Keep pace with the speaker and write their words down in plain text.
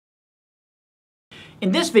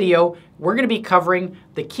In this video, we're going to be covering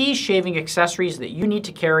the key shaving accessories that you need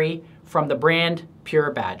to carry from the brand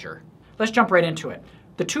PureBadger. Let's jump right into it.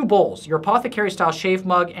 The two bowls, your apothecary style shave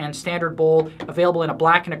mug and standard bowl, available in a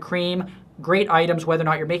black and a cream. Great items whether or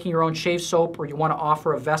not you're making your own shave soap or you want to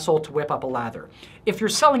offer a vessel to whip up a lather. If you're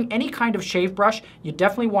selling any kind of shave brush, you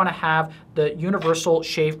definitely want to have the universal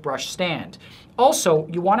shave brush stand. Also,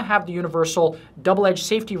 you want to have the universal double-edged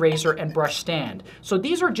safety razor and brush stand. So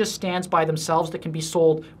these are just stands by themselves that can be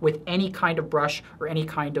sold with any kind of brush or any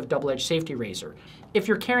kind of double-edged safety razor. If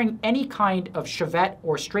you're carrying any kind of chevette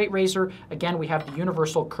or straight razor, again, we have the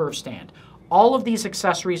universal curve stand. All of these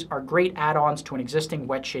accessories are great add-ons to an existing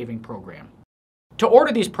wet shaving program. To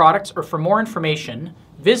order these products or for more information,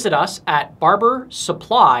 visit us at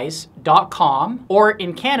barbersupplies.com or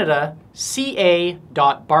in Canada,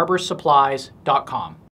 ca.barbersupplies.com.